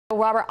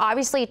Robert,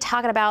 obviously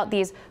talking about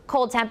these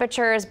cold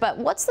temperatures, but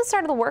what's the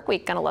start of the work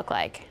week going to look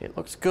like? It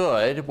looks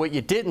good. What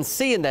you didn't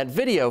see in that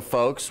video,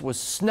 folks, was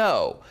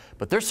snow.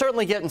 But they're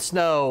certainly getting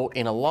snow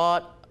in a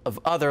lot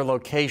of other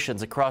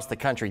locations across the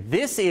country.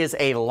 This is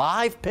a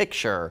live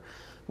picture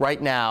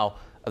right now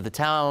of the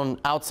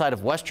town outside of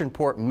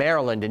Westernport,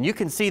 Maryland. And you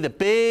can see the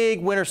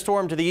big winter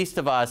storm to the east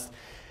of us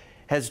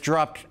has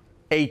dropped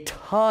a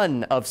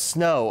ton of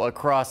snow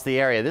across the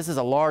area. This is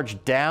a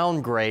large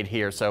downgrade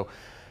here, so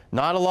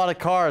not a lot of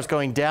cars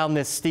going down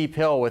this steep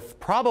hill with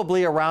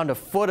probably around a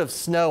foot of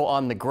snow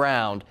on the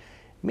ground.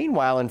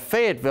 Meanwhile, in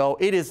Fayetteville,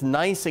 it is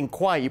nice and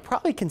quiet. You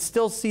probably can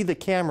still see the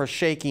camera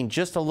shaking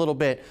just a little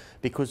bit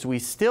because we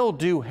still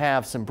do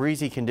have some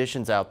breezy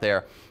conditions out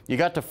there. You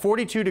got to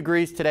 42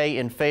 degrees today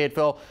in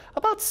Fayetteville,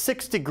 about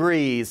 6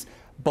 degrees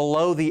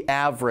below the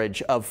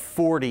average of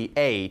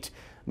 48.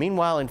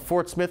 Meanwhile, in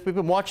Fort Smith, we've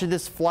been watching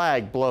this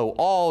flag blow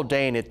all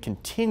day, and it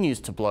continues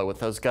to blow with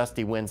those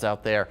gusty winds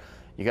out there.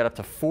 You got up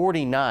to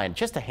 49,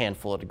 just a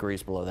handful of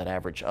degrees below that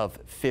average of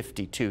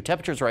 52.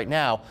 Temperatures right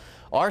now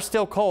are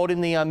still cold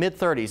in the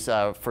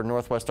mid-30s for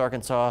northwest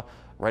Arkansas,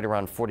 right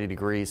around 40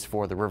 degrees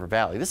for the River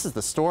Valley. This is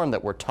the storm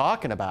that we're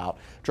talking about,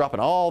 dropping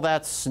all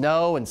that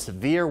snow and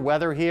severe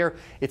weather here.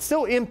 It's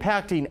still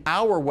impacting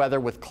our weather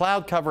with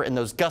cloud cover and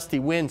those gusty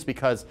winds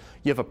because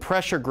you have a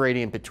pressure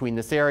gradient between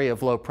this area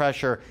of low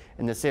pressure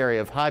and this area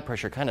of high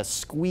pressure, kind of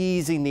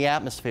squeezing the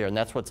atmosphere, and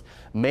that's what's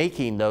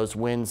making those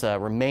winds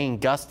remain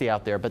gusty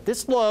out there. But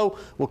this low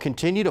will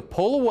continue to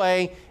pull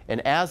away, and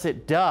as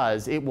it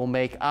does, it will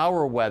make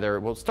our weather,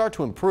 it will start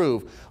to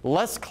improve.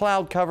 Less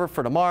cloud cover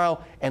for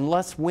tomorrow and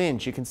less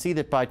winds. You can see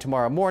that by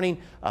tomorrow morning,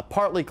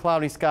 partly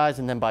cloudy skies,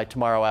 and then by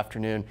tomorrow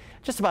afternoon,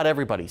 just about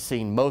everybody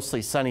seeing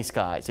mostly sunny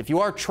skies. If you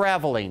are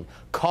traveling,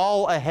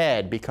 call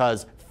ahead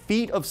because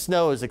feet of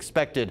snow is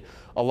expected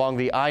along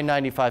the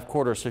I-95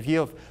 corridor. So if you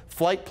have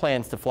flight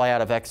plans to fly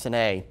out of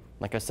X&A,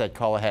 like I said,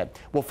 call ahead.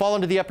 We'll fall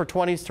into the upper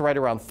 20s to right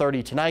around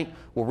 30 tonight.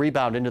 We'll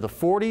rebound into the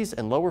 40s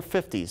and lower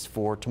 50s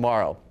for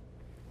tomorrow.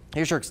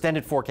 Here's your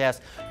extended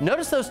forecast.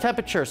 Notice those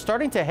temperatures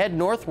starting to head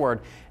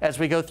northward as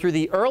we go through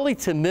the early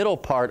to middle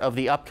part of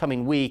the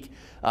upcoming week,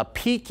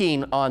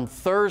 peaking on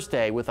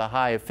Thursday with a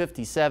high of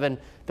 57.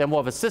 Then we'll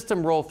have a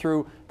system roll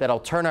through that'll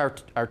turn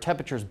our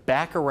temperatures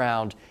back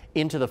around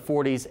into the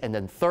 40s and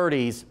then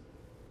 30s.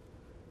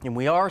 And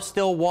we are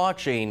still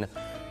watching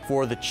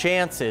for the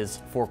chances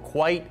for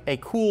quite a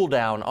cool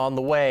down on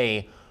the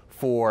way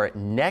for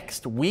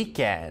next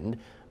weekend.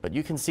 But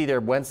you can see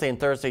there Wednesday and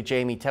Thursday,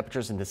 Jamie,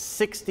 temperatures in the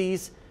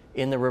 60s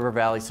in the River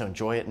Valley. So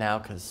enjoy it now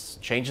because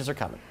changes are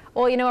coming.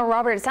 Well, you know what,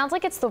 Robert, it sounds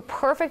like it's the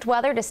perfect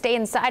weather to stay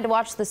inside to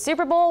watch the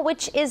Super Bowl,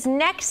 which is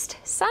next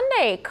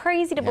Sunday.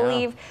 Crazy to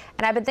believe.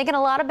 And I've been thinking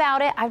a lot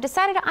about it. I've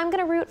decided I'm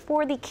going to root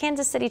for the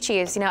Kansas City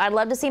Chiefs. You know, I'd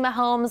love to see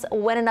Mahomes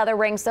win another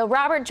ring. So,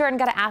 Robert, Jordan,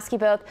 got to ask you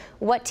both,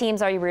 what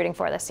teams are you rooting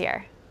for this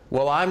year?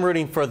 Well, I'm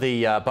rooting for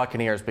the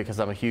Buccaneers because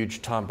I'm a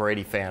huge Tom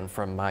Brady fan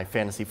from my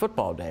fantasy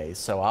football days.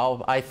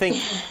 So I think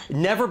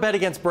never bet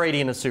against Brady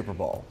in a Super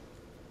Bowl.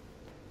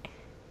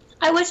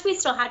 I wish we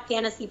still had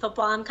fantasy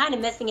football. I'm kind of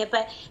missing it,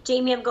 but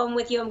Jamie, I'm going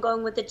with you. I'm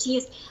going with the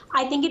Chiefs.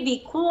 I think it'd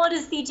be cool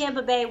to see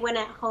Tampa Bay win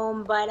at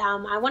home, but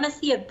I want to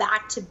see a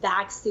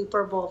back-to-back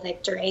Super Bowl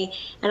victory,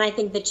 and I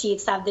think the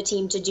Chiefs have the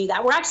team to do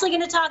that. We're actually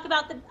going to talk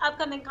about the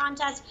upcoming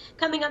contest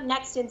coming up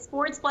next in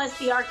Sports Plus,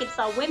 the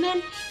Arkansas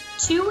women.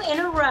 2 in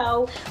a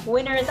row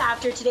winners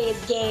after today's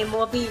game.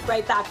 We'll be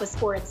right back with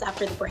sports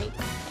after the break.